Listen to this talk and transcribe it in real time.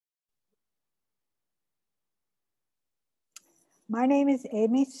My name is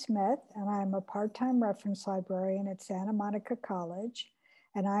Amy Smith, and I'm a part-time reference librarian at Santa Monica College,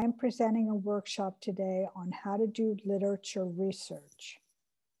 and I am presenting a workshop today on how to do literature research.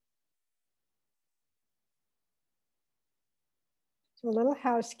 So a little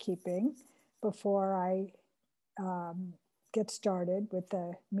housekeeping before I get started with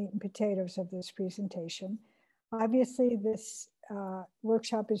the meat and potatoes of this presentation. Obviously, this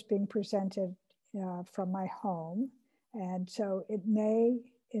workshop is being presented from my home, and so it may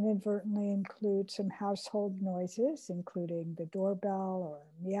inadvertently include some household noises, including the doorbell or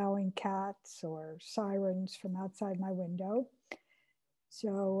meowing cats or sirens from outside my window.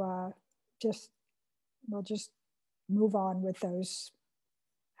 So we'll just move on with those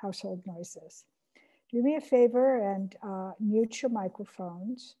household noises. Do me a favor and mute your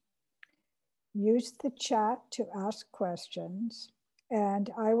microphones. Use the chat to ask questions, and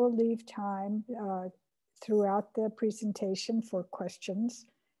I will leave time throughout the presentation for questions.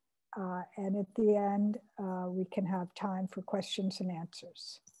 And at the end, we can have time for questions and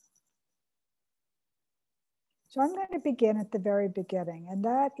answers. So I'm going to begin at the very beginning, and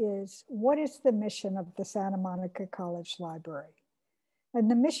that is, what is the mission of the Santa Monica College Library? And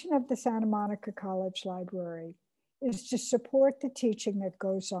the mission of the Santa Monica College Library is to support the teaching that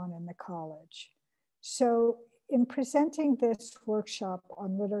goes on in the college. So in presenting this workshop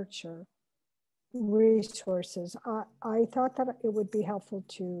on literature resources, I thought that it would be helpful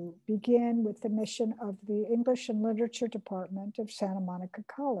to begin with the mission of the English and Literature Department of Santa Monica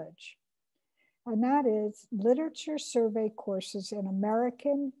College. And that is literature survey courses in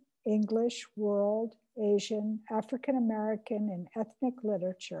American, English, World, Asian, African American, and ethnic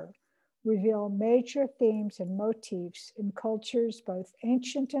literature reveal major themes and motifs in cultures both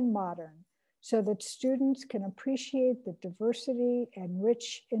ancient and modern, so that students can appreciate the diversity and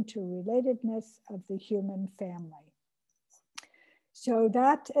rich interrelatedness of the human family. So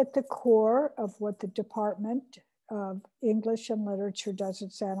that's at the core of what the Department of English and Literature does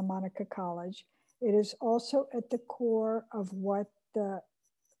at Santa Monica College. It is also at the core of what the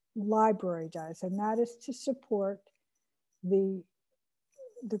library does, and that is to support the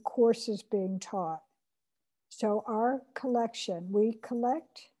courses being taught. So our collection, we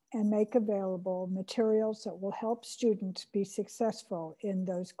collect and make available materials that will help students be successful in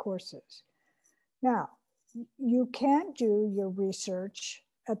those courses. Now, you can do your research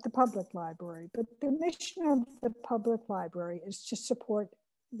at the public library, but the mission of the public library is to support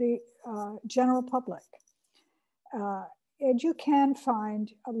the general public. And you can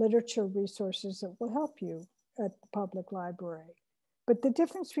find literature resources that will help you at the public library. But the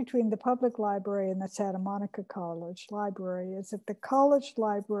difference between the public library and the Santa Monica College Library is that the college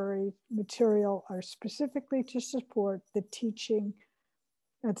library material are specifically to support the teaching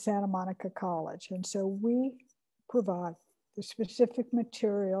at Santa Monica College. And so we provide the specific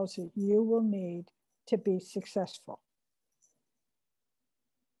materials that you will need to be successful.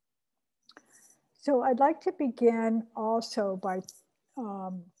 So I'd like to begin also by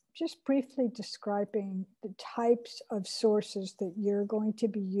just briefly describing the types of sources that you're going to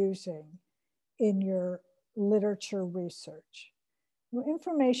be using in your literature research. Well,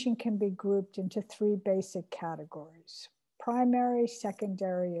 information can be grouped into three basic categories: primary,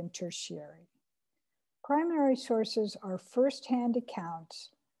 secondary, and tertiary. Primary sources are firsthand accounts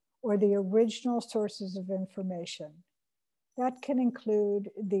or the original sources of information. That can include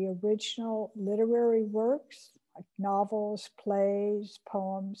the original literary works, like novels, plays,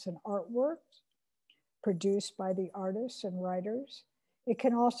 poems, and artworks produced by the artists and writers. It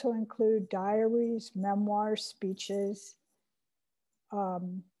can also include diaries, memoirs, speeches.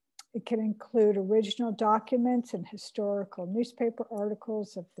 It can include original documents and historical newspaper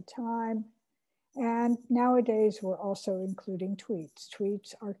articles of the time. And nowadays, we're also including tweets.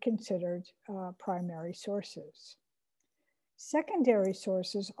 Tweets are considered primary sources. Secondary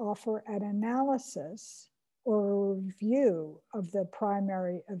sources offer an analysis or a review of the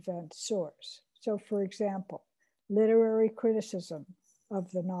primary event source. So for example, literary criticism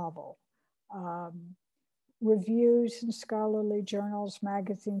of the novel, reviews in scholarly journals,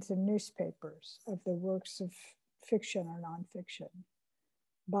 magazines, and newspapers of the works of fiction or nonfiction,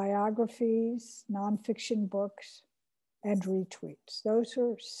 biographies, nonfiction books, and retweets. Those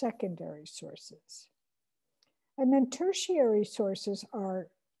are secondary sources. And then tertiary sources are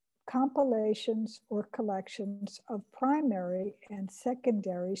compilations or collections of primary and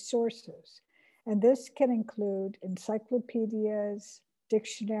secondary sources. And this can include encyclopedias,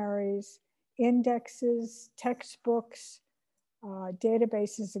 dictionaries, indexes, textbooks,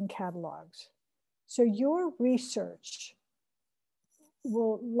 databases, and catalogs. So your research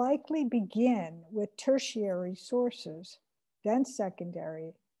will likely begin with tertiary sources then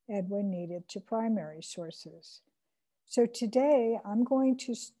secondary, and when needed to primary sources. So today I'm going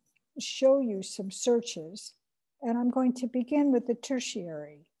to show you some searches, and I'm going to begin with the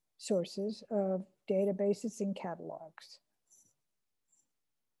tertiary sources of databases and catalogs.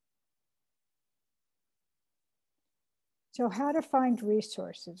 So how to find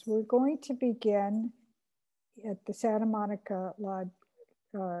resources. We're going to begin at the Santa Monica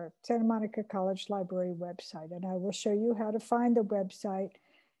College Library website, and I will show you how to find the website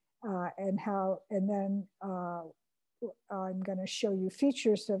and then I'm going to show you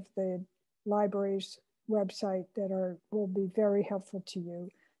features of the library's website that will be very helpful to you,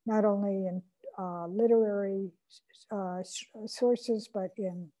 not only in literary sources, but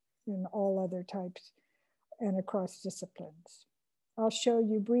in all other types and across disciplines. I'll show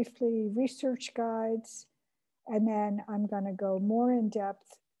you briefly research guides, and then I'm going to go more in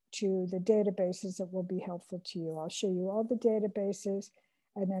depth to the databases that will be helpful to you. I'll show you all the databases,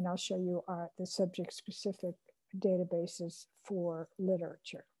 and then I'll show you the subject-specific databases for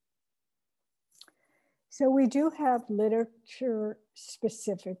literature. So we do have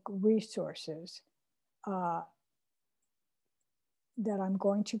literature-specific resources that I'm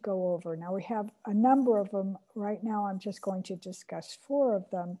going to go over. Now we have a number of them. Right now I'm just going to discuss 4 of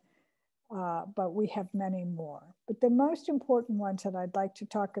them, but we have many more. But the most important ones that I'd like to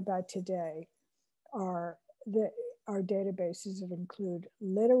talk about today are our databases that include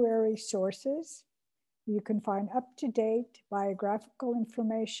literary sources. You can find up-to-date biographical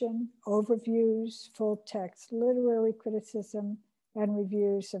information, overviews, full text literary criticism, and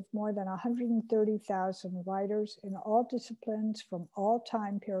reviews of more than 130,000 writers in all disciplines from all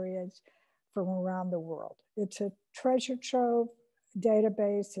time periods from around the world. It's a treasure trove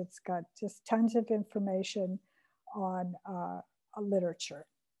database. It's got just tons of information on literature.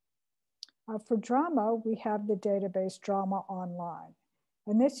 For drama, we have the database Drama Online.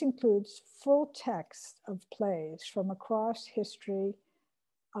 And this includes full text of plays from across history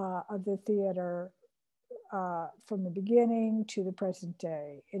of the theater from the beginning to the present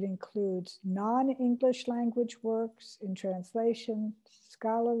day. It includes non-English language works in translation,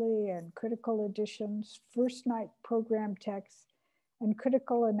 scholarly and critical editions, first night program texts, and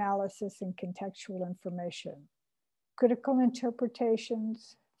critical analysis and contextual information, critical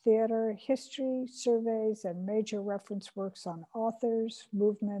interpretations, theater, history, surveys, and major reference works on authors,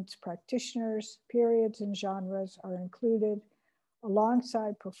 movements, practitioners, periods, and genres are included,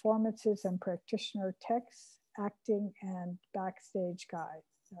 alongside performances and practitioner texts, acting, and backstage guides.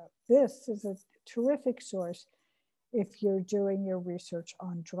 This is a terrific source if you're doing your research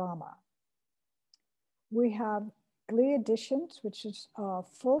on drama. We have Glee Editions, which is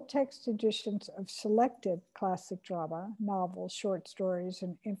full text editions of selected classic drama, novels, short stories,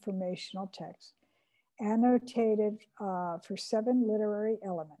 and informational text, annotated for 7 literary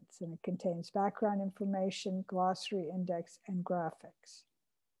elements, and it contains background information, glossary, index, and graphics.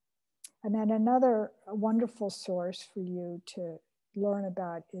 And then another wonderful source for you to learn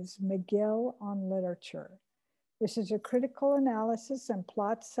about is McGill on Literature. This is a critical analysis and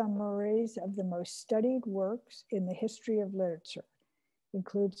plot summaries of the most studied works in the history of literature. It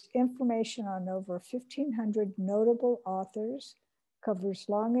includes information on over 1,500 notable authors, covers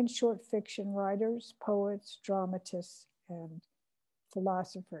long and short fiction writers, poets, dramatists, and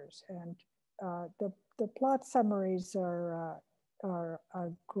philosophers. And the plot summaries are a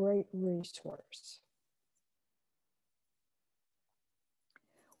great resource.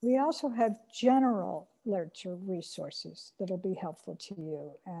 We also have general literature resources that'll be helpful to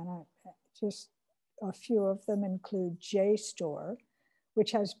you. And just a few of them include JSTOR,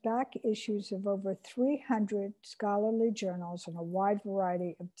 which has back issues of over 300 scholarly journals in a wide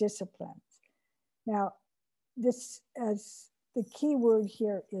variety of disciplines. Now, this, as the key word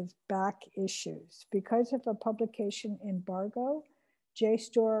here is back issues. Because of a publication embargo,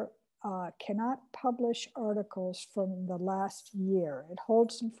 JSTOR cannot publish articles from the last year. It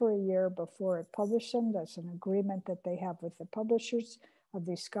holds them for a year before it publishes them. That's an agreement that they have with the publishers of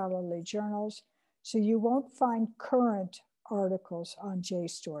these scholarly journals. So you won't find current articles on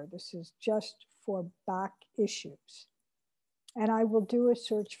JSTOR. This is just for back issues. And I will do a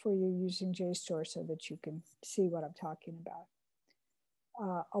search for you using JSTOR so that you can see what I'm talking about.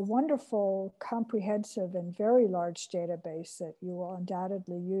 A wonderful, comprehensive, and very large database that you will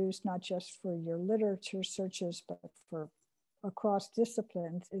undoubtedly use, not just for your literature searches, but for across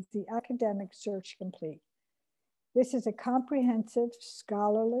disciplines, is the Academic Search Complete. This is a comprehensive,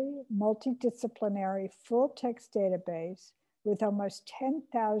 scholarly, multidisciplinary, full-text database with almost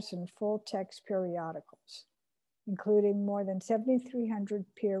 10,000 full-text periodicals, including more than 7,300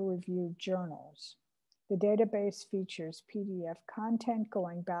 peer-reviewed journals. The database features PDF content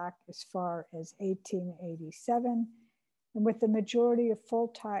going back as far as 1887, and with the majority of full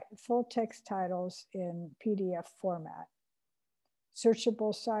text titles in PDF format.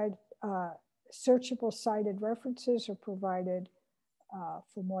 Searchable cited references are provided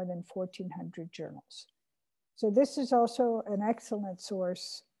for more than 1,400 journals. So this is also an excellent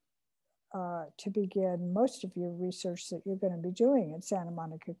source to begin most of your research that you're going to be doing at Santa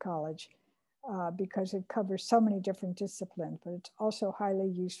Monica College, because it covers so many different disciplines, but it's also highly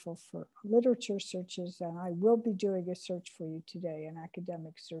useful for literature searches. And I will be doing a search for you today, an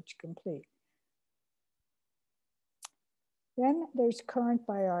academic search complete. Then there's current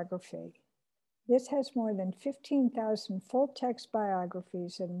biography. This has more than 15,000 full-text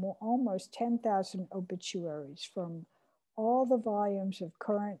biographies and almost 10,000 obituaries from all the volumes of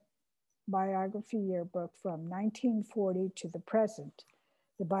current biography yearbook from 1940 to the present.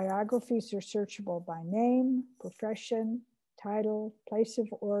 The biographies are searchable by name, profession, title, place of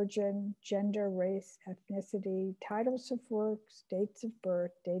origin, gender, race, ethnicity, titles of works, dates of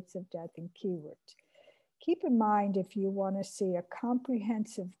birth, dates of death, and keywords. Keep in mind, if you want to see a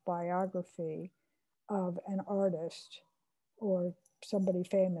comprehensive biography of an artist or somebody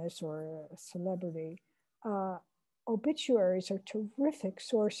famous or a celebrity, obituaries are terrific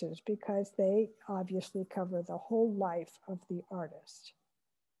sources because they obviously cover the whole life of the artist.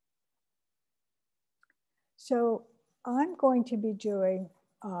 So I'm going to be doing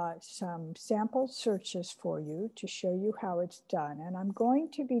some sample searches for you to show you how it's done. And I'm going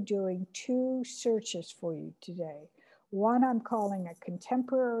to be doing two searches for you today. One I'm calling a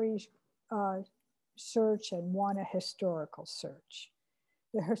contemporary search and one a historical search.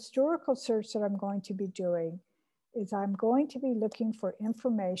 The historical search that I'm going to be doing is I'm going to be looking for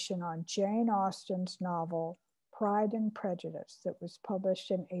information on Jane Austen's novel, Pride and Prejudice, that was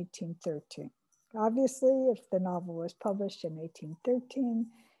published in 1813. Obviously, if the novel was published in 1813,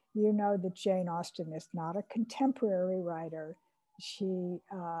 you know that Jane Austen is not a contemporary writer. She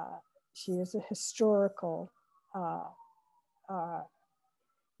is a historical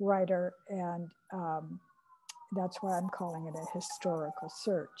writer, and that's why I'm calling it a historical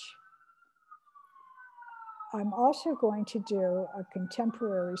search. I'm also going to do a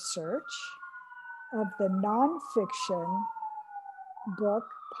contemporary search of the nonfiction book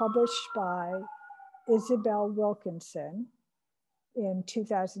published by Isabel Wilkinson in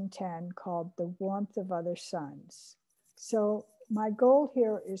 2010 called The Warmth of Other Suns. So my goal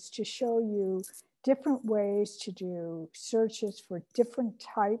here is to show you different ways to do searches for different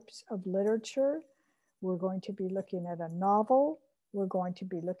types of literature. We're going to be looking at a novel. We're going to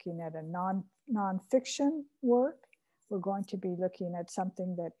be looking at a nonfiction work. We're going to be looking at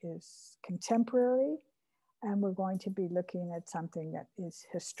something that is contemporary, and we're going to be looking at something that is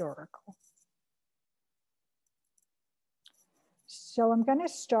historical. So I'm going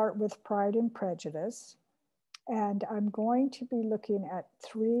to start with Pride and Prejudice, and I'm going to be looking at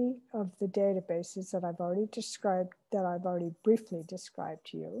three of the databases that I've already described, that I've already briefly described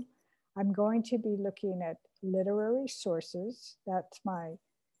to you. I'm going to be looking at literary sources. That's my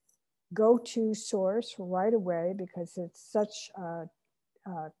go-to source right away because it's such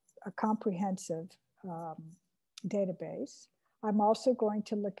a comprehensive database. I'm also going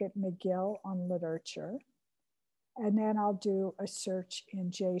to look at McGill on literature, and then I'll do a search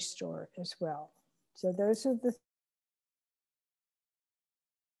in JSTOR as well. So those are the.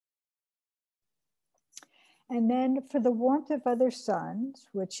 And then for The Warmth of Other Suns,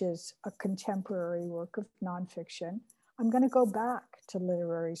 which is a contemporary work of nonfiction, I'm going to go back to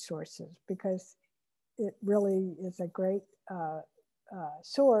literary sources because it really is a great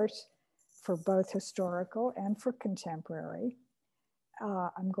source for both historical and for contemporary.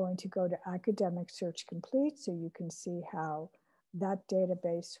 I'm going to go to Academic Search Complete so you can see how that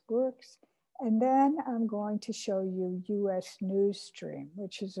database works. And then I'm going to show you US Newsstream,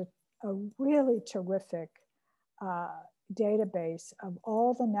 which is a really terrific database of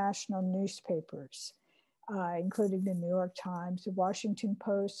all the national newspapers, including the New York Times, the Washington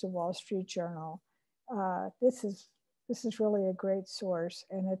Post, the Wall Street Journal. This is really a great source,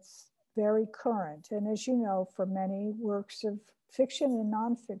 and it's very current. And as you know, for many works of fiction and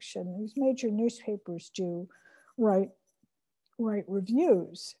nonfiction, these major newspapers do write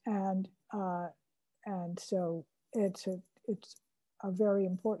reviews, and so it's a very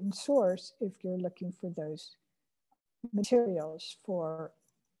important source if you're looking for those materials for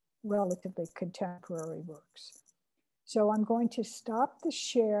relatively contemporary works. So I'm going to stop the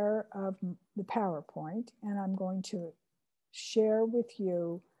share of the PowerPoint, and I'm going to share with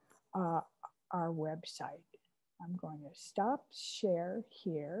you our website. I'm going to stop share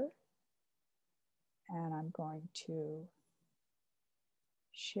here, and I'm going to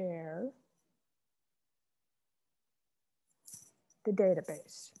share the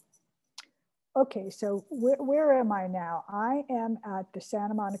database. Okay, so where am I now? I am at the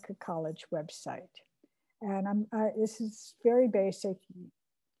Santa Monica College website. And this is very basic.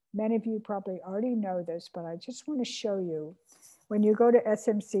 Many of you probably already know this, but I just want to show you. When you go to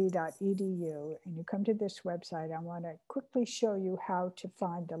smc.edu and you come to this website, I want to quickly show you how to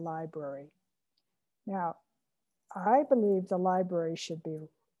find the library. Now, I believe the library should be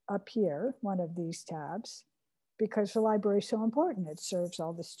up here, one of these tabs, because the library is so important. It serves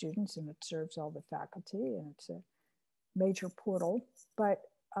all the students and it serves all the faculty, and it's a major portal. But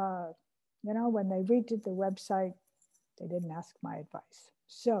you know, when they redid the website, they didn't ask my advice.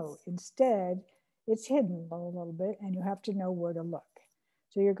 So instead, it's hidden a little bit and you have to know where to look.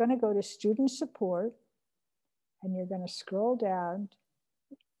 So you're going to go to student support and you're going to scroll down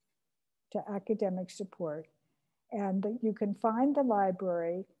to academic support. And you can find the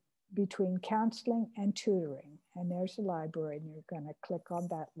library between counseling and tutoring. And there's the library, and you're going to click on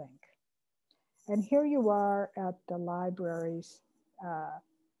that link. And here you are at the library's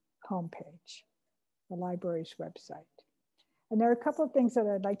homepage, the library's website. And there are a couple of things that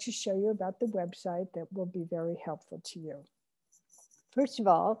I'd like to show you about the website that will be very helpful to you. First of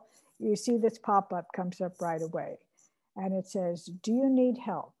all, you see this pop-up comes up right away. And it says, do you need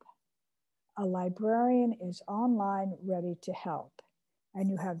help? A librarian is online ready to help. And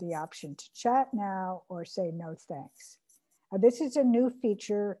you have the option to chat now or say no thanks. This is a new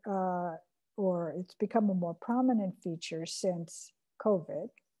feature, or it's become a more prominent feature since COVID,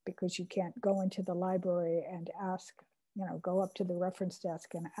 because you can't go into the library and ask, you know, go up to the reference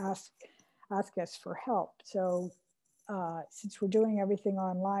desk and ask us for help. So since we're doing everything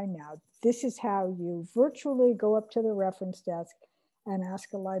online now, this is how you virtually go up to the reference desk and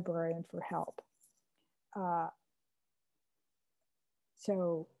ask a librarian for help.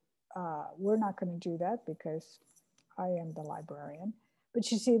 We're not going to do that because I am the librarian.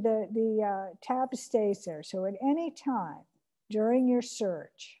 But you see the tab stays there. So at any time during your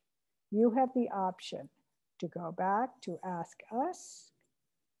search, you have the option to go back to ask us,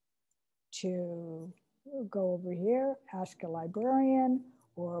 to go over here, ask a librarian,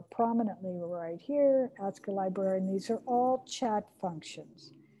 or prominently right here, ask a librarian. These are all chat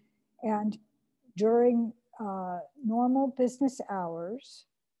functions. And during normal business hours,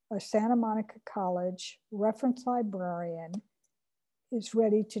 a Santa Monica College reference librarian is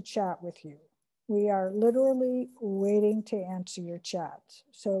ready to chat with you. We are literally waiting to answer your chats.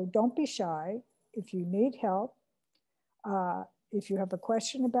 So don't be shy. If you need help, if you have a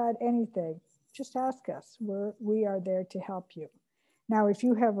question about anything, just ask us. We are there to help you. Now, if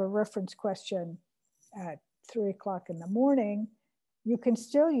you have a reference question at 3 o'clock in the morning, you can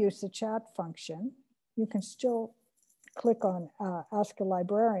still use the chat function. You can still click on Ask a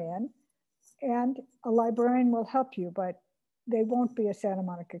Librarian, and a librarian will help you, but they won't be a Santa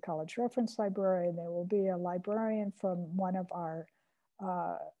Monica College reference librarian. They will be a librarian from one of our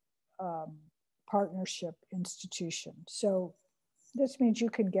partnership institutions. So this means you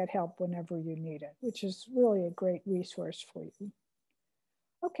can get help whenever you need it, which is really a great resource for you.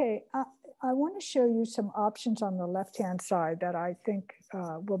 Okay, I want to show you some options on the left-hand side that I think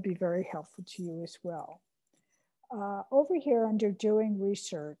will be very helpful to you as well. Over here under doing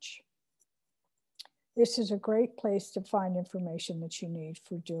research, this is a great place to find information that you need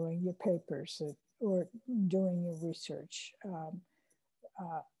for doing your papers or doing your research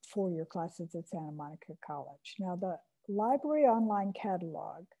for your classes at Santa Monica College. Now, the library online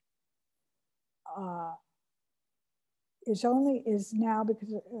catalog is now,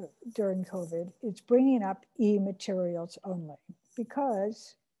 because during COVID, it's bringing up e-materials only,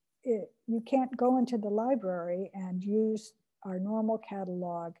 because you can't go into the library and use our normal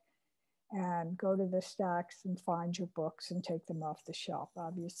catalog and go to the stacks and find your books and take them off the shelf.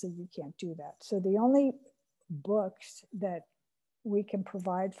 Obviously, you can't do that. So the only books that we can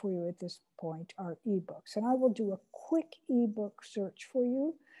provide for you at this point are ebooks. And I will do a quick ebook search for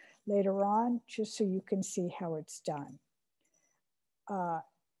you later on, just so you can see how it's done.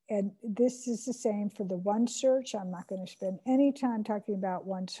 And this is the same for the OneSearch. I'm not going to spend any time talking about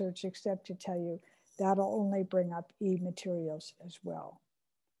OneSearch except to tell you that'll only bring up e-materials as well.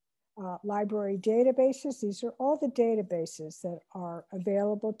 Library databases, these are all the databases that are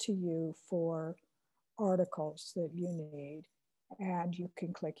available to you for articles that you need. And you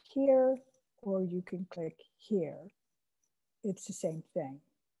can click here or you can click here. It's the same thing.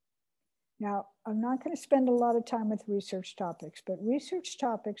 Now, I'm not going to spend a lot of time with research topics, but research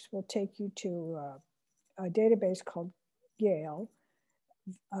topics will take you to a database called Gale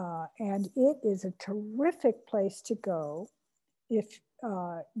And it is a terrific place to go if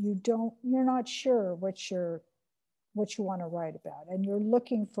you're not sure what you want to write about and you're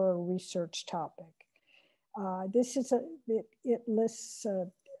looking for a research topic. This is it lists a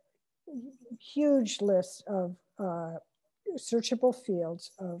huge list of searchable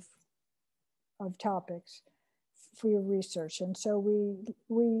fields of topics for your research. And so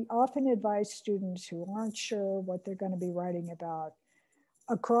we often advise students who aren't sure what they're going to be writing about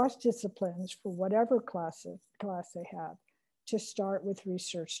across disciplines for whatever class they have to start with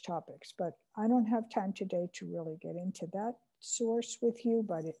research topics. But I don't have time today to really get into that source with you,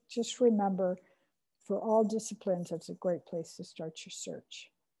 but just remember, for all disciplines, it's a great place to start your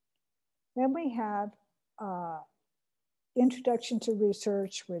search. Then we have Introduction to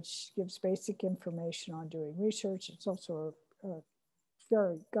Research, which gives basic information on doing research. It's also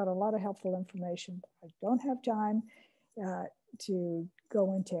got a lot of helpful information. I don't have time to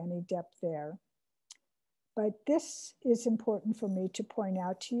go into any depth there. But this is important for me to point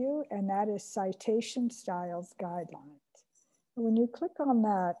out to you, and that is Citation Styles Guidelines. And when you click on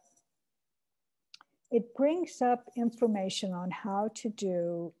that, it brings up information on how to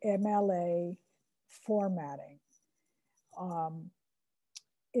do MLA formatting.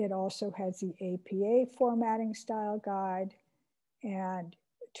 It also has the APA formatting style guide and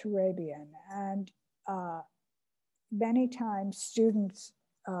Turabian. And many times students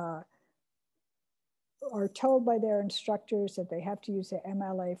are told by their instructors that they have to use the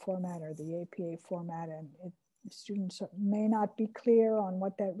MLA format or the APA format, and students may not be clear on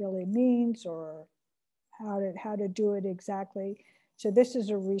what that really means or how to do it exactly. So this is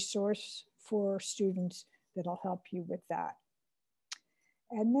a resource for students that'll help you with that.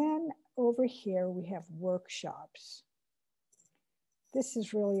 And then over here, we have workshops. This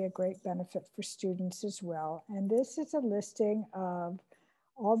is really a great benefit for students as well. And this is a listing of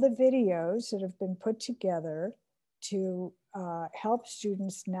all the videos that have been put together to help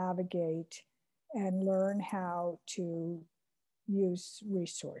students navigate and learn how to use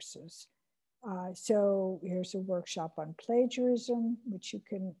resources. So here's a workshop on plagiarism, which you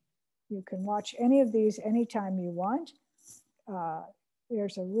can watch any of these anytime you want.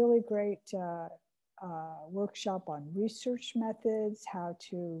 There's a really great workshop on research methods, how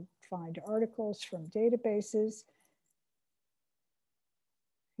to find articles from databases.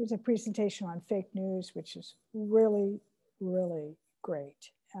 Here's a presentation on fake news, which is really, really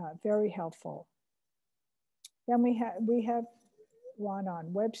great, very helpful. Then we have one on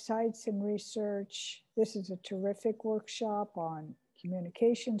websites and research. This is a terrific workshop on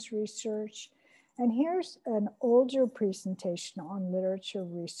communications research. And here's an older presentation on literature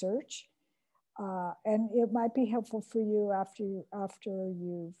research. And it might be helpful for you after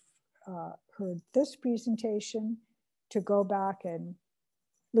you've heard this presentation to go back and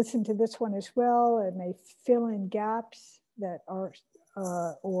listen to this one as well. It may fill in gaps that are,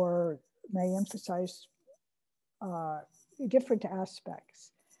 or may emphasize different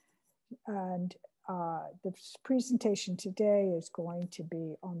aspects. And the presentation today is going to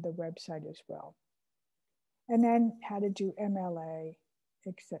be on the website as well. And then how to do MLA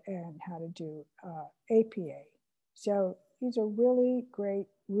and how to do APA. So these are really great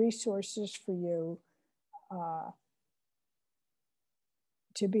resources for you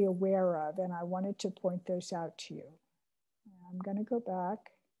to be aware of, and I wanted to point those out to you. I'm going to go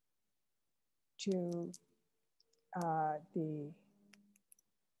back to the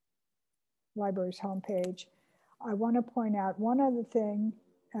library's homepage. I want to point out one other thing,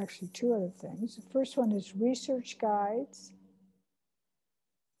 actually two other things. The first one is research guides.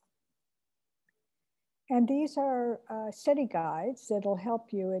 And these are study guides that'll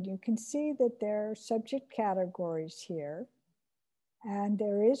help you, and you can see that there are subject categories here. And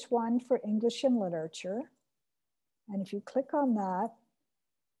there is one for English and literature. And if you click on that,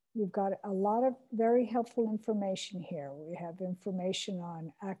 you've got a lot of very helpful information here. We have information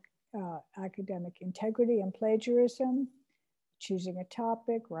on academic integrity and plagiarism, choosing a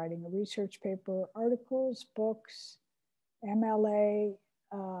topic, writing a research paper, articles, books, MLA,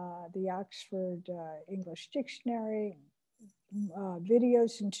 the Oxford English Dictionary,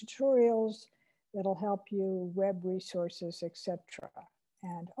 videos and tutorials that'll help you, web resources, etc.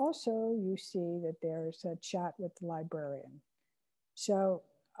 And also you see that there's a chat with the librarian. So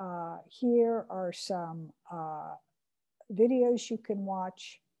here are some videos you can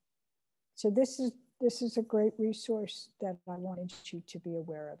watch. So this is a great resource that I wanted you to be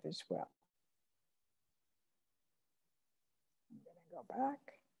aware of as well. I'm going to go back.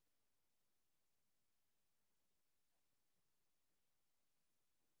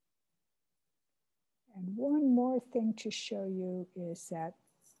 And one more thing to show you is that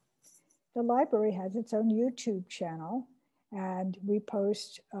the library has its own YouTube channel, and we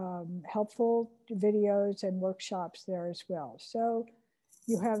post helpful videos and workshops there as well. So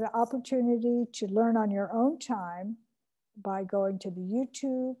you have the opportunity to learn on your own time by going to the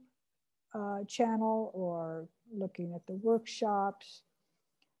YouTube channel or looking at the workshops.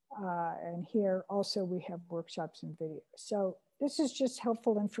 And here also we have workshops and videos. So this is just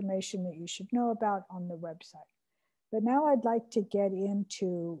helpful information that you should know about on the website. But now I'd like to get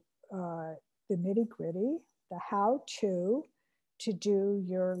into the nitty gritty, the how to do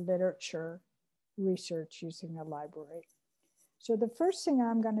your literature research using a library. So the first thing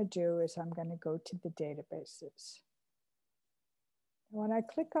I'm going to do is I'm going to go to the databases. When I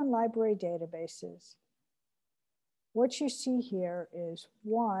click on library databases, what you see here is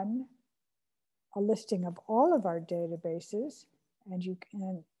one, a listing of all of our databases, and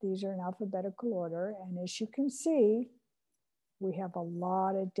these are in alphabetical order. And as you can see, we have a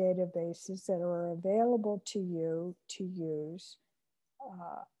lot of databases that are available to you to use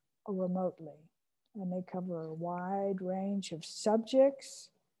remotely. And they cover a wide range of subjects.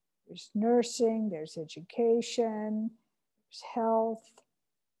 There's nursing, there's education, there's health,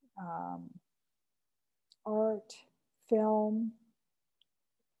 art, film,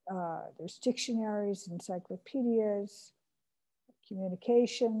 there's dictionaries, encyclopedias,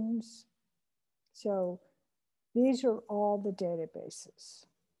 communications. So these are all the databases.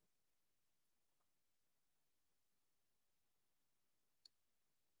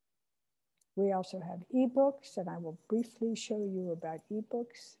 We also have ebooks, and I will briefly show you about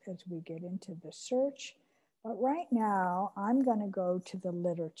ebooks as we get into the search. But right now, I'm going to go to the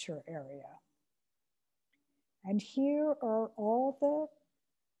literature area. And here are all the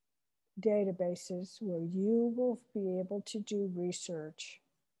databases where you will be able to do research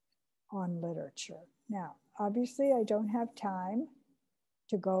on literature. Now, obviously, I don't have time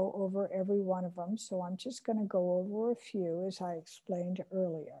to go over every one of them, so I'm just going to go over a few as I explained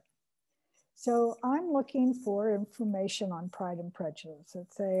earlier. So I'm looking for information on Pride and Prejudice.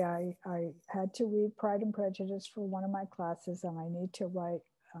 Let's say I had to read Pride and Prejudice for one of my classes and I need to write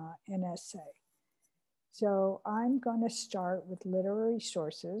an essay. So I'm going to start with literary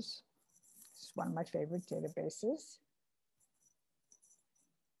sources. This is one of my favorite databases.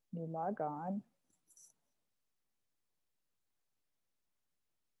 You log on.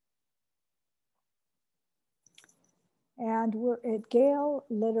 And we're at Gale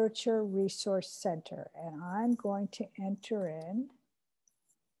Literature Resource Center, and I'm going to enter in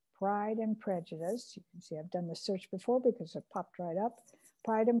Pride and Prejudice. You can see I've done the search before because it popped right up.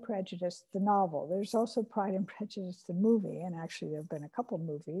 Pride and Prejudice, the novel. There's also Pride and Prejudice, the movie, and actually there have been a couple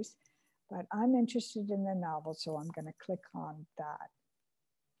movies, but I'm interested in the novel, so I'm going to click on that.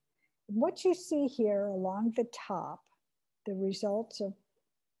 What you see here along the top, the results of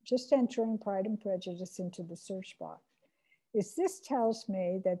just entering Pride and Prejudice into the search box, is this tells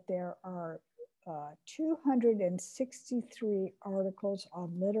me that there are 263 articles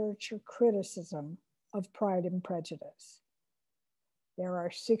on literature criticism of Pride and Prejudice. There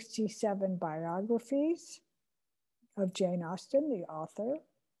are 67 biographies of Jane Austen, the author.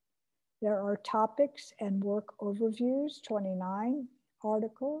 There are topics and work overviews, 29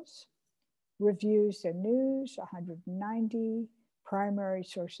 articles. Reviews and news, 190. Primary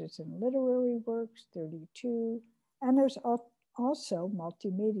sources and literary works, 32. And there's also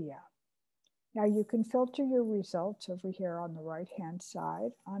multimedia. Now you can filter your results over here on the right-hand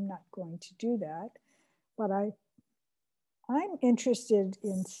side. I'm not going to do that, but I'm interested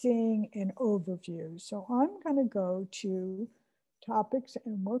in seeing an overview. So I'm going to go to topics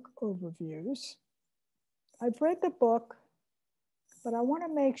and work overviews. I've read the book, but I want to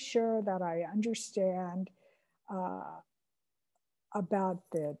make sure that I understand about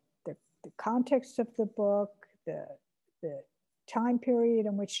the context of the book, the time period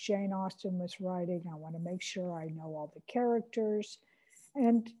in which Jane Austen was writing. I want to make sure I know all the characters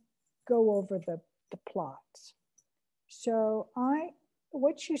and go over the plots. So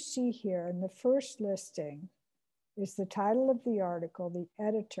what you see here in the first listing is the title of the article, the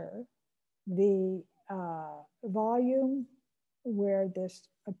editor, the volume where this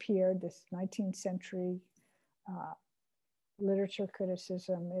appeared, this 19th century literature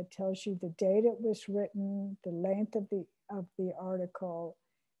criticism. It tells you the date it was written, the length of the article,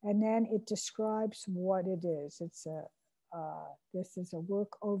 and then it describes what it is. It's this is a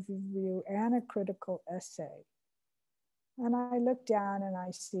work overview and a critical essay. And I look down and I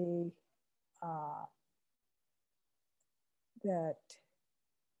see that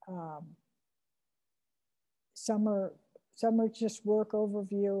some are just work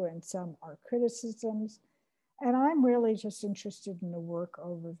overview and some are criticisms. And I'm really just interested in the work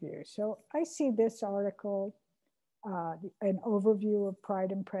overview. So I see this article, an overview of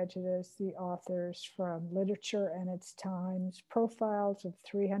Pride and Prejudice, the authors from literature and its times, profiles of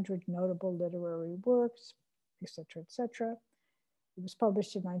 300 notable literary works, etc., etc. It was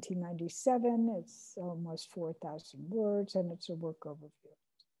published in 1997. It's almost 4,000 words, and it's a work overview.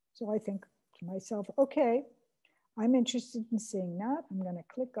 So I think to myself, okay, I'm interested in seeing that. I'm going to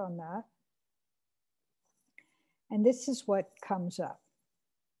click on that. And this is what comes up.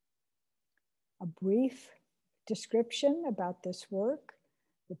 A brief description about this work.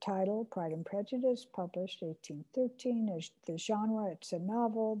 The title, Pride and Prejudice, published 1813. The genre, it's a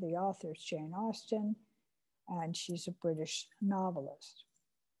novel. The author is Jane Austen, and she's a British novelist.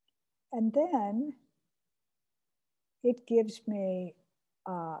 And then it gives me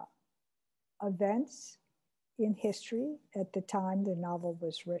events in history at the time the novel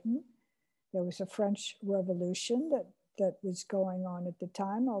was written. There was a French Revolution that was going on at the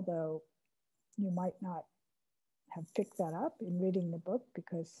time, although you might not have picked that up in reading the book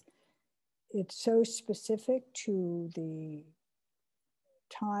because it's so specific to the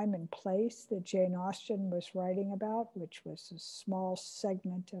time and place that Jane Austen was writing about, which was a small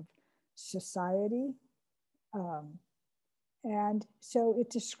segment of society. And so it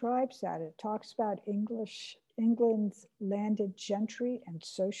describes that. It talks about England's landed gentry and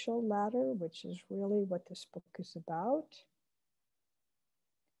social ladder, which is really what this book is about.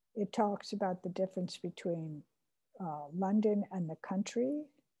 It talks about the difference between London and the country.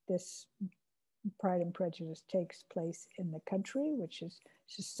 This Pride and Prejudice takes place in the country, which is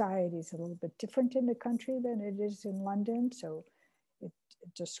society is a little bit different in the country than it is in London. So it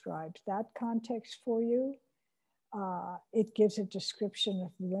describes that context for you. It gives a description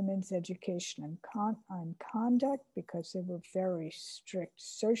of women's education and conduct because there were very strict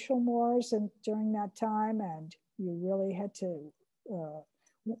social mores during that time, and you really had to,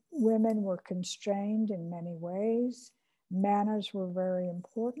 women were constrained in many ways. Manners were very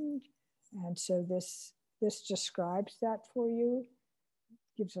important. And so this describes that for you.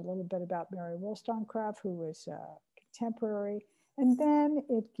 Gives a little bit about Mary Wollstonecraft, who was a contemporary. And then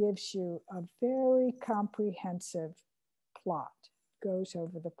it gives you a very comprehensive plot, goes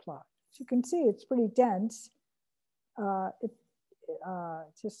over the plot. As you can see, it's pretty dense.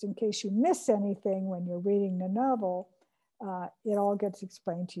 Just in case you miss anything when you're reading the novel, it all gets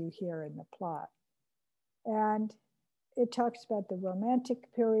explained to you here in the plot. And it talks about the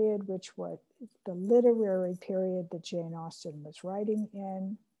Romantic period, which was the literary period that Jane Austen was writing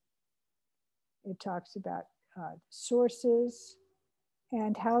in. It talks about sources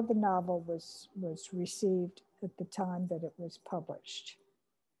and how the novel was received at the time that it was published.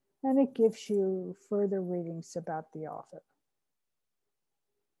 And it gives you further readings about the author.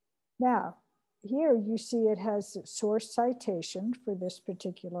 Now, here you see it has a source citation for this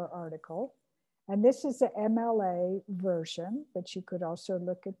particular article. And this is the MLA version, but you could also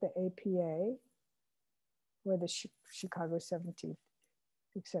look at the APA or the Chicago 17th,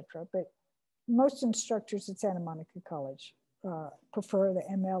 etc. But most instructors at Santa Monica College prefer the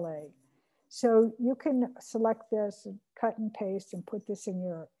MLA. So you can select this and cut and paste and put this in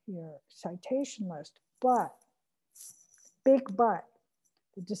your citation list. But, big but,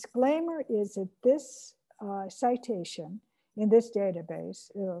 the disclaimer is that this citation in this database,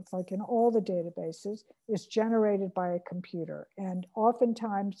 like in all the databases, is generated by a computer. And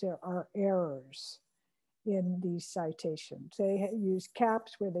oftentimes there are errors in these citations. They use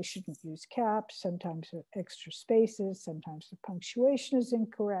caps where they shouldn't use caps, sometimes extra spaces, sometimes the punctuation is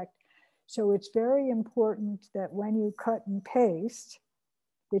incorrect. So it's very important that when you cut and paste,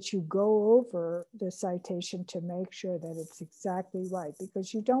 that you go over the citation to make sure that it's exactly right,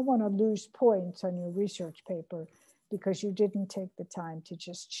 because you don't want to lose points on your research paper because you didn't take the time to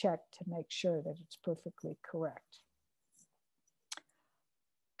just check to make sure that it's perfectly correct.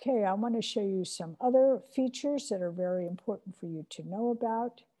 Okay, I want to show you some other features that are very important for you to know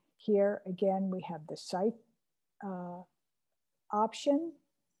about. Here, again, we have the cite option.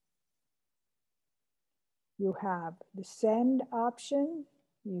 You have the send option.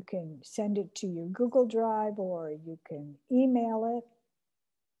 You can send it to your Google Drive or you can email it,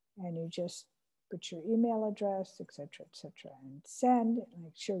 and you just put your email address, etc., and send.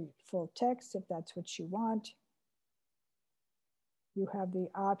 Make sure you full text if that's what you want. You have the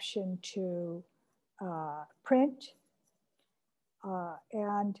option to print.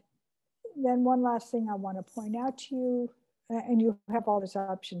 And then one last thing I want to point out to you, and you have all these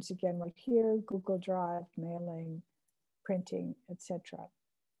options again right here: Google Drive, mailing, printing, etc.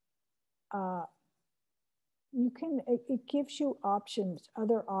 It gives you options,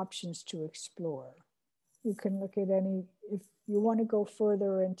 other options to explore. You can look at any, if you want to go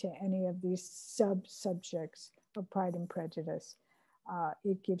further into any of these subjects of Pride and Prejudice,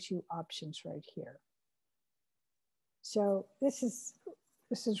 it gives you options right here. So this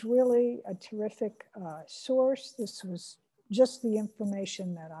is really a terrific source. This was just the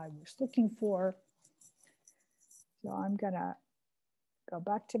information that I was looking for. So I'm gonna go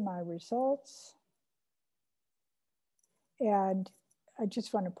back to my results. And I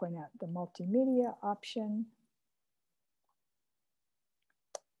just want to point out the multimedia option.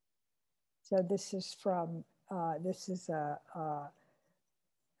 So this is from, this is a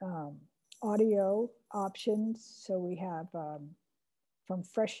audio options. So we have from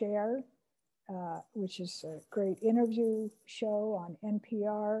Fresh Air, which is a great interview show on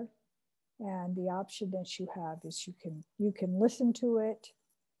NPR. And the option that you have is you can listen to it,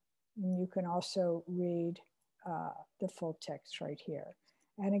 and you can also read the full text right here.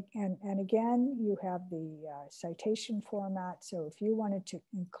 And again, you have the citation format. So if you wanted to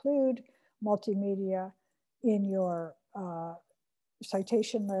include multimedia in your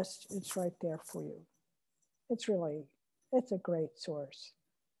citation list, it's right there for you. It's a great source.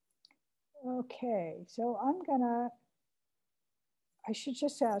 Okay, so I should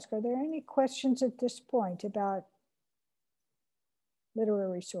just ask, are there any questions at this point about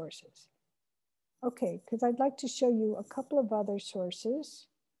literary sources? Okay, because I'd like to show you a couple of other sources.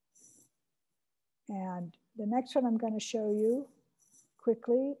 And the next one I'm going to show you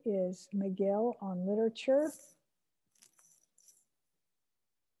quickly is McGill on Literature.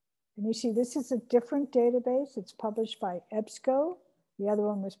 And you see, this is a different database. It's published by EBSCO. The other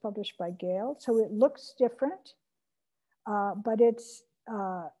one was published by Gale. So it looks different, but it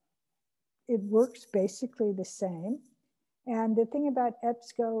works basically the same. And the thing about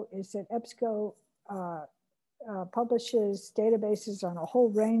EBSCO is that EBSCO publishes databases on a whole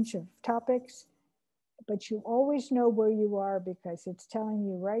range of topics, but you always know where you are because it's telling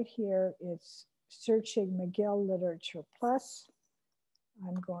you right here, it's searching McGill Literature Plus.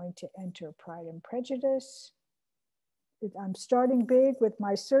 I'm going to enter Pride and Prejudice. I'm starting big with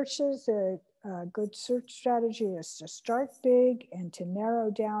my searches. A good search strategy is to start big and to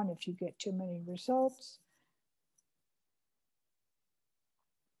narrow down if you get too many results.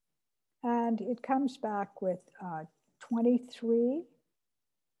 And it comes back with 23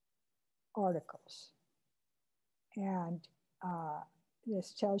 articles. And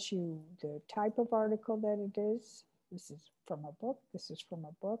this tells you the type of article that it is. This is from a book. This is from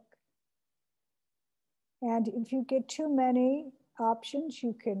a book. And if you get too many options,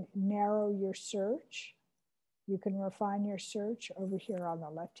 you can narrow your search. You can refine your search over here on the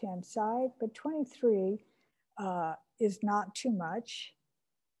left-hand side, but 23 is not too much.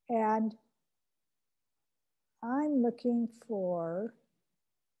 And I'm looking for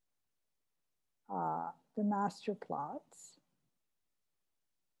the master plots.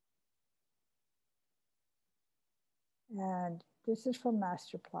 And this is from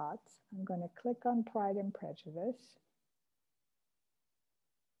Master Plots. I'm going to click on Pride and Prejudice.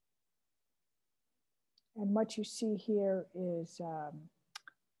 And what you see here is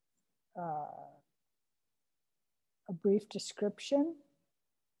a brief description.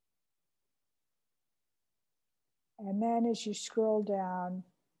 And then as you scroll down,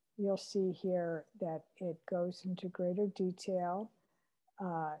 you'll see here that it goes into greater detail.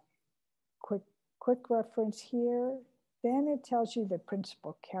 Quick reference here. Then it tells you the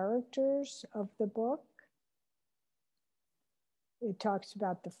principal characters of the book. It talks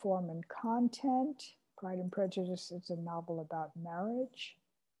about the form and content. Pride and Prejudice is a novel about marriage.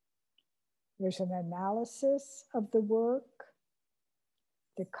 There's an analysis of the work,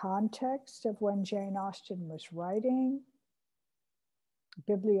 the context of when Jane Austen was writing,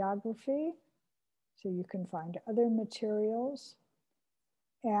 bibliography, so you can find other materials.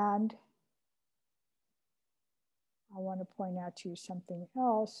 And I want to point out to you something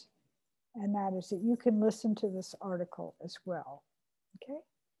else, and that is that you can listen to this article as well. Okay,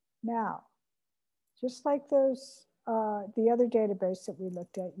 now, just like those, the other database that we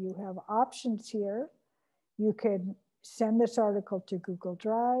looked at, you have options here. You can send this article to Google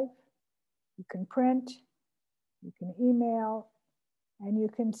Drive, you can print, you can email, and you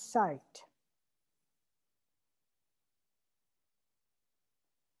can cite.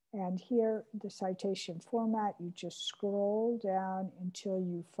 And here, the citation format, you just scroll down until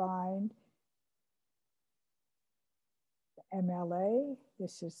you find the MLA.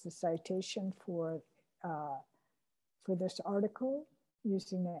 This is the citation for this article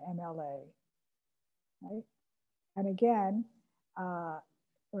using the MLA, right? And again,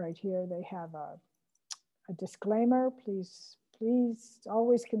 right here, they have a disclaimer. Please please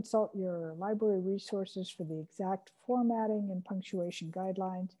always consult your library resources for the exact formatting and punctuation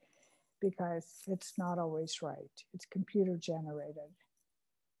guidelines because it's not always right. It's computer generated.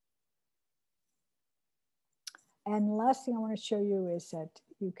 And the last thing I want to show you is that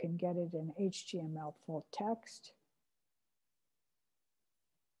you can get it in HTML full text.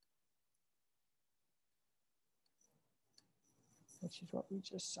 Which is what we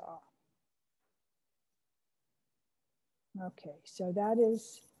just saw. Okay, so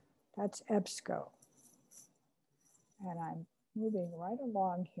that's EBSCO. And I'm moving right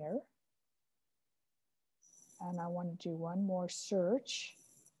along here. And I want to do one more search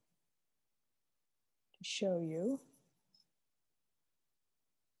to show you.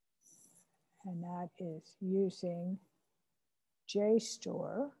 And that is using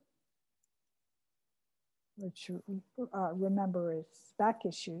JSTOR, which remember is back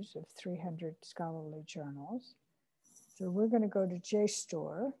issues of 300 scholarly journals. So we're going to go to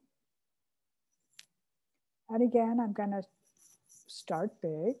JSTOR. And again, I'm going to start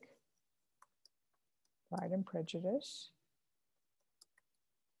big, Pride and Prejudice.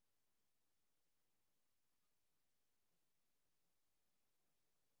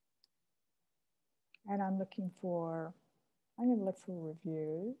 And I'm going to look for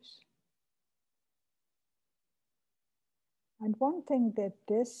reviews. And one thing that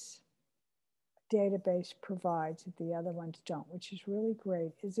this database provides that the other ones don't, which is really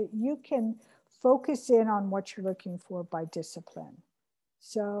great, is that you can focus in on what you're looking for by discipline.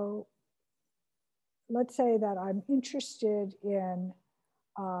 So let's say that I'm interested in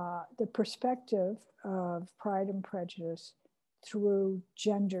the perspective of Pride and Prejudice through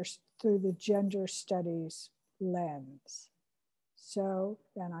the gender studies lens. So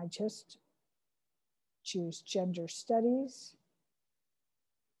then I just choose gender studies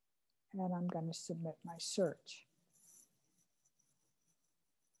and I'm going to submit my search.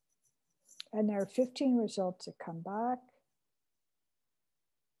 And there are 15 results that come back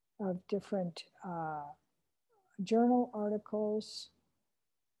of different journal articles.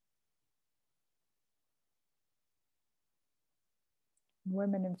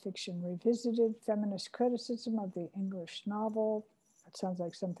 Women in Fiction Revisited, Feminist Criticism of the English Novel. That sounds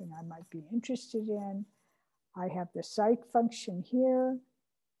like something I might be interested in. I have the cite function here.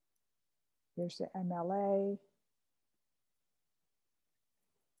 Here's the MLA.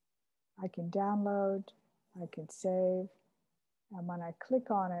 I can download, I can save, and when I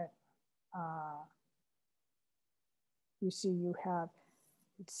click on it, you see you have,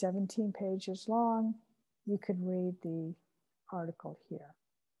 it's 17 pages long. You could read the article here,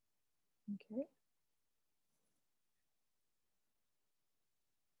 okay?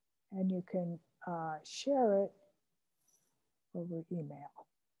 And you can share it over email.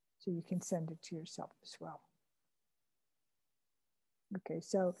 So you can send it to yourself as well. Okay,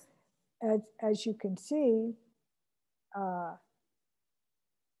 so as you can see, go out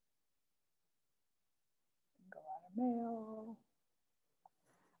of mail.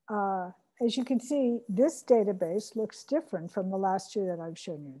 As you can see, this database looks different from the last two that I've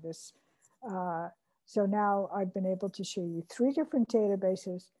shown you. So now I've been able to show you 3 different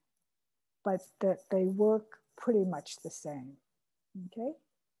databases, but that they work pretty much the same, okay?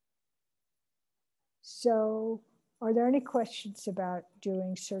 So are there any questions about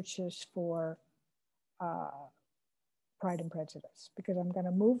doing searches for Pride and Prejudice? Because I'm going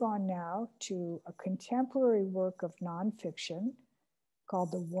to move on now to a contemporary work of nonfiction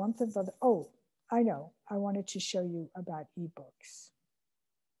called The Warmth of Other. Oh, I know. I wanted to show you about ebooks.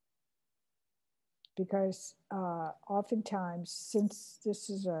 Because oftentimes, since this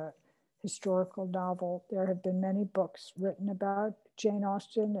is a historical novel, there have been many books written about Jane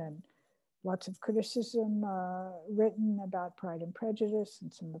Austen and lots of criticism written about Pride and Prejudice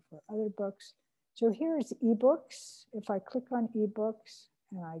and some of her other books. So here is ebooks. If I click on ebooks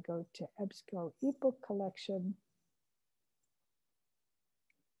and I go to EBSCO ebook collection,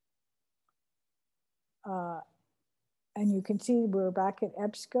 and you can see we're back at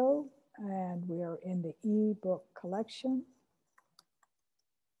EBSCO and we are in the ebook collection,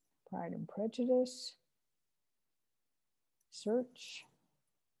 Pride and Prejudice, search.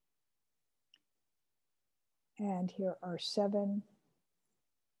 And here are 7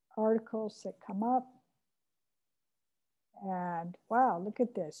 articles that come up. And wow, look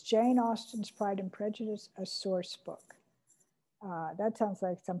at this. Jane Austen's Pride and Prejudice, a source book. That sounds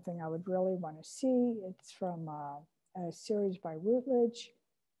like something I would really want to see. It's from a series by Routledge,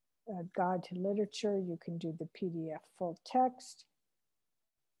 Guide to Literature. You can do the PDF full text.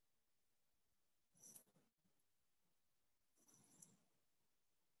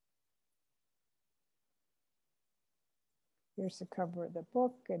 Here's the cover of the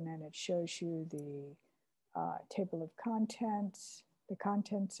book, and then it shows you the table of contents, the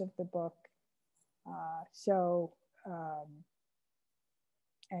contents of the book.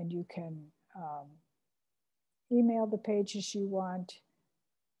 And you can email the pages you want,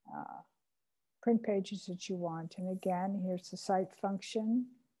 print pages that you want. And again, here's the cite function.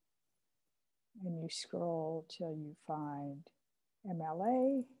 And you scroll till you find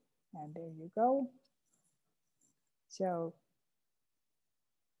MLA, and there you go. So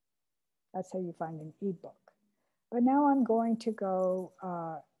that's how you find an ebook. But now I'm going to go,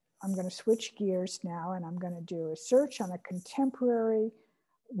 I'm going to switch gears now, and I'm going to do a search on a contemporary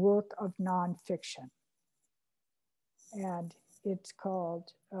work of nonfiction. And it's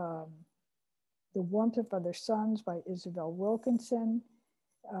called The Warmth of Other Suns by Isabel Wilkinson.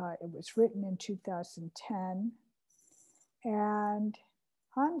 It was written in 2010. And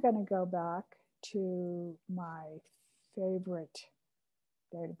I'm going to go back to my favorite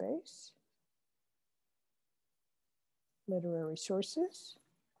database, Literary Sources.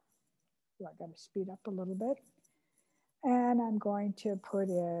 So I got to speed up a little bit. And I'm going to put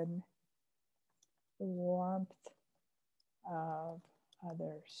in The Warmth of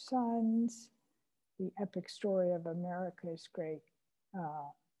Other Suns, The Epic Story of America's Great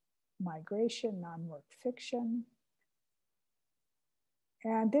Migration, Non-Work Fiction.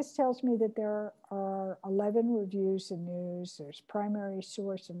 And this tells me that there are 11 reviews and news. There's primary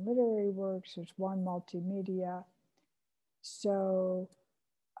source and literary works. There's one multimedia. So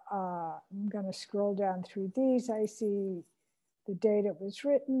I'm going to scroll down through these. I see the date it was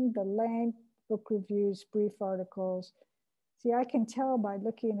written, the length, book reviews, brief articles. See, I can tell by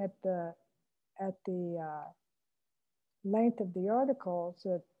looking at the length of the articles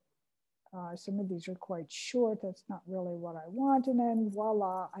that some of these are quite short. That's not really what I want. And then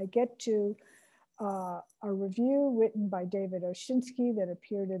voila, I get to a review written by David Oshinsky that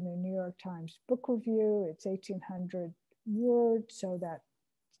appeared in the New York Times Book Review. It's 1,800 words, so that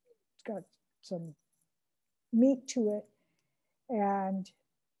it's got some meat to it. And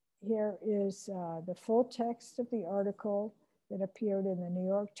here is the full text of the article that appeared in the New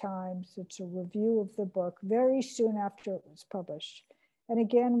York Times. It's a review of the book very soon after it was published. And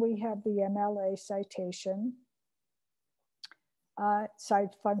again, we have the MLA citation,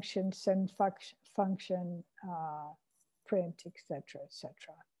 cite function, send function, print, et cetera.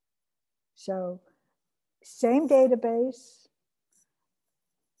 So same database,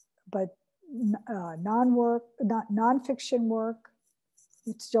 but nonfiction work,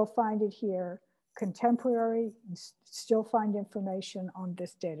 you'd still find it here. Contemporary, you still find information on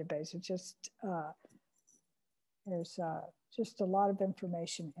this database. It just, there's just a lot of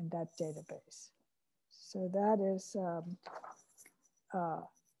information in that database. So that is,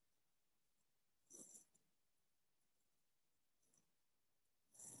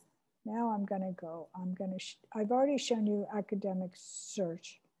 now I'm gonna go, I've already shown you academic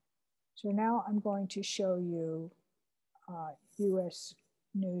search. So now I'm going to show you US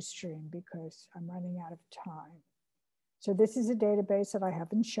Newsstream because I'm running out of time. So this is a database that I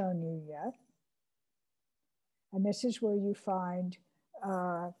haven't shown you yet. And this is where you find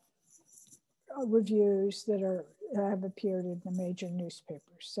reviews that have appeared in the major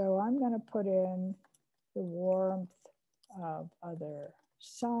newspapers. So I'm going to put in The Warmth of Other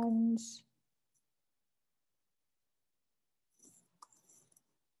Suns.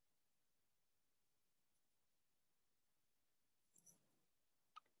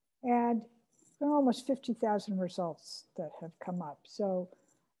 And there are almost 50,000 results that have come up. So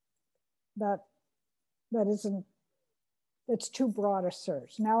that's too broad a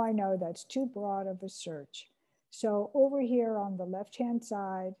search. Now I know that's too broad of a search. So over here on the left-hand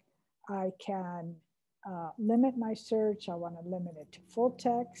side, I can limit my search. I want to limit it to full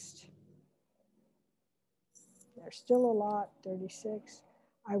text. There's still a lot, 36.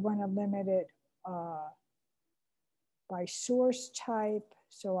 I want to limit it by source type.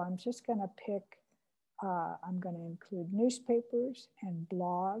 So I'm just going to pick, I'm going to include newspapers and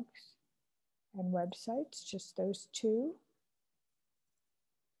blogs and websites, just those two.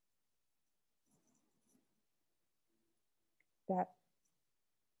 That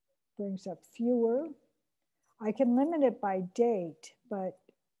brings up fewer. I can limit it by date, but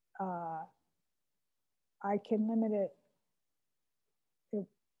I can limit it. The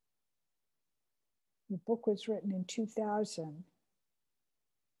book was written in 2010.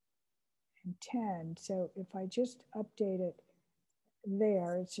 So if I just update it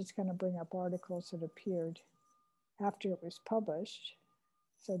there, it's just going to bring up articles that appeared after it was published.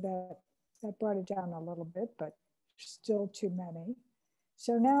 So that brought it down a little bit, but still too many.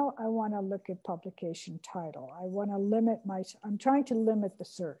 So now I want to look at publication title. I want to limit I'm trying to limit the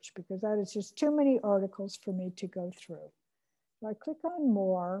search because that is just too many articles for me to go through. So I click on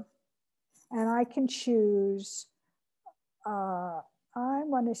more and I can choose, I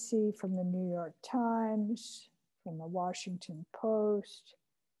want to see from the New York Times, from the Washington Post,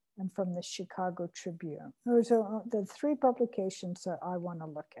 and from the Chicago Tribune. Those are the 3 publications that I want to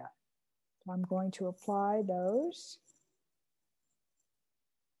look at. So I'm going to apply those.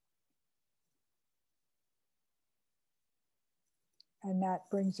 And that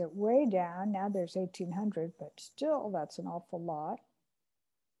brings it way down. Now there's 1,800, but still that's an awful lot.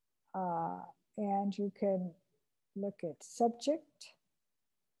 And you can look at subject.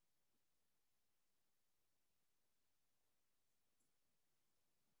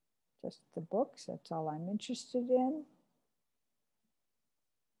 Just the books, that's all I'm interested in.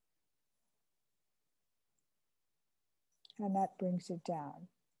 And that brings it down.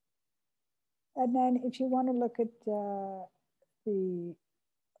 And then if you want to look at the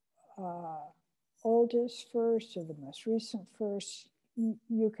oldest first or the most recent first,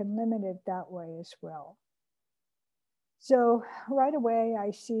 you can limit it that way as well. So right away, I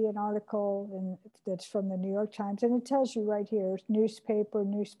see an article that's from the New York Times, and it tells you right here, newspaper,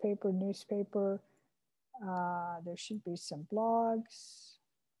 newspaper, newspaper. There should be some blogs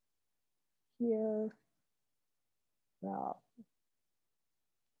here. Well,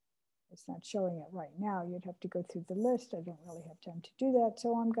 it's not showing it right now. You'd have to go through the list. I don't really have time to do that.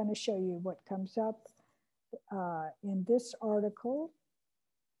 So I'm going to show you what comes up in this article.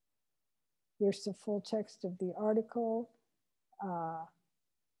 Here's the full text of the article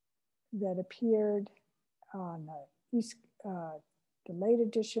that appeared on the late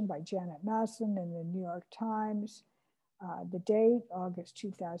edition by Janet Maslin in the New York Times. The date, August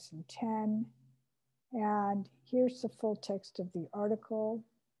 2010. And here's the full text of the article.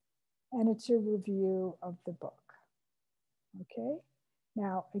 And it's a review of the book. Okay.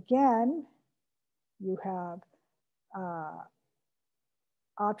 Now, again, you have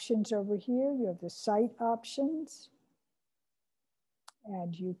options over here. You have the cite options.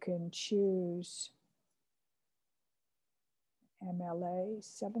 And you can choose MLA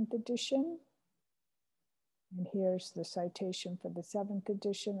 7th edition. And here's the citation for the 7th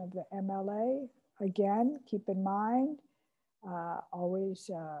edition of the MLA. Again, keep in mind, always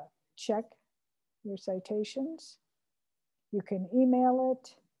check your citations. You can email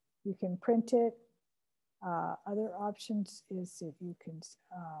it, you can print it. Other options is that you can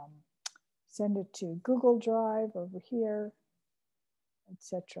send it to Google Drive over here,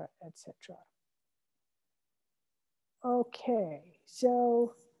 etc., etc. Okay,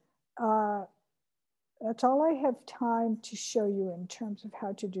 so that's all I have time to show you in terms of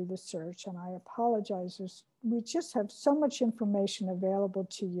how to do the search, and I apologize. We just have so much information available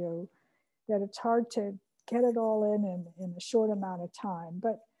to you that it's hard to get it all in a short amount of time.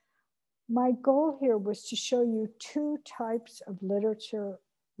 But my goal here was to show you 2 types of literature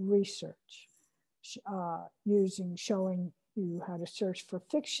research, showing you how to search for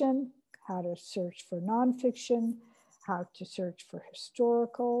fiction, how to search for nonfiction, how to search for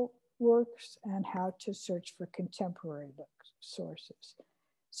historical works, and how to search for contemporary sources.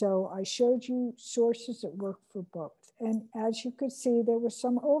 So I showed you sources that work for both. And as you could see, there was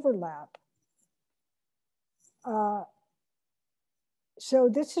some overlap. So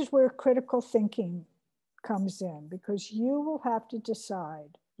this is where critical thinking comes in, because you will have to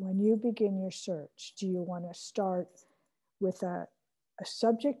decide when you begin your search, do you want to start with a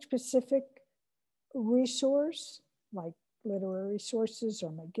subject-specific resource like literary sources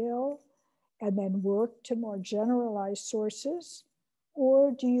or McGill, and then work to more generalized sources?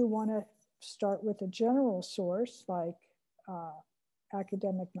 Or do you want to start with a general source like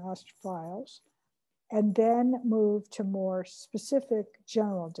academic master files, and then move to more specific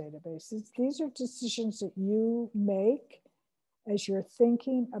general databases? These are decisions that you make as you're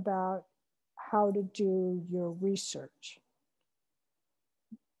thinking about how to do your research.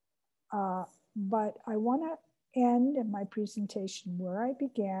 But I want to end my presentation where I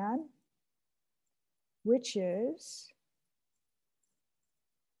began, which is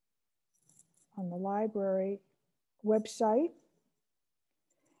on the library website.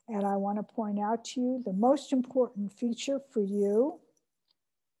 And I want to point out to you the most important feature for you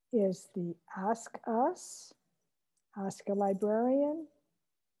is the Ask Us, Ask a Librarian,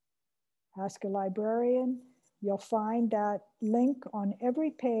 Ask a Librarian. You'll find that link on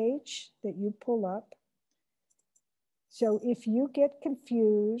every page that you pull up. So if you get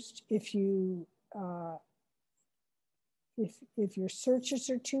confused, if you If your searches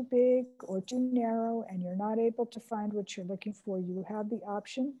are too big or too narrow and you're not able to find what you're looking for, you have the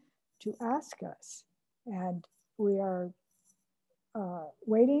option to ask us. And we are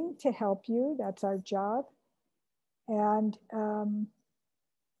waiting to help you. That's our job. And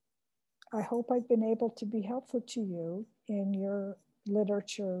I hope I've been able to be helpful to you in your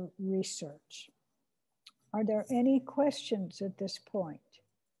literature research. Are there any questions at this point?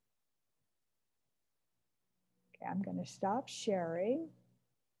 Okay, I'm going to stop sharing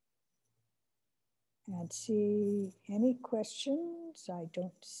and see any questions. I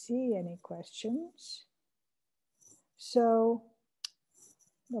don't see any questions. So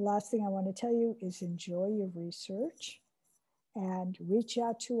the last thing I want to tell you is enjoy your research and reach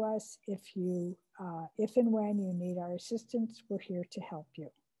out to us if and when you need our assistance. We're here to help you.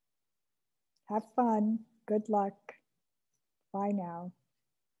 Have fun. Good luck. Bye now.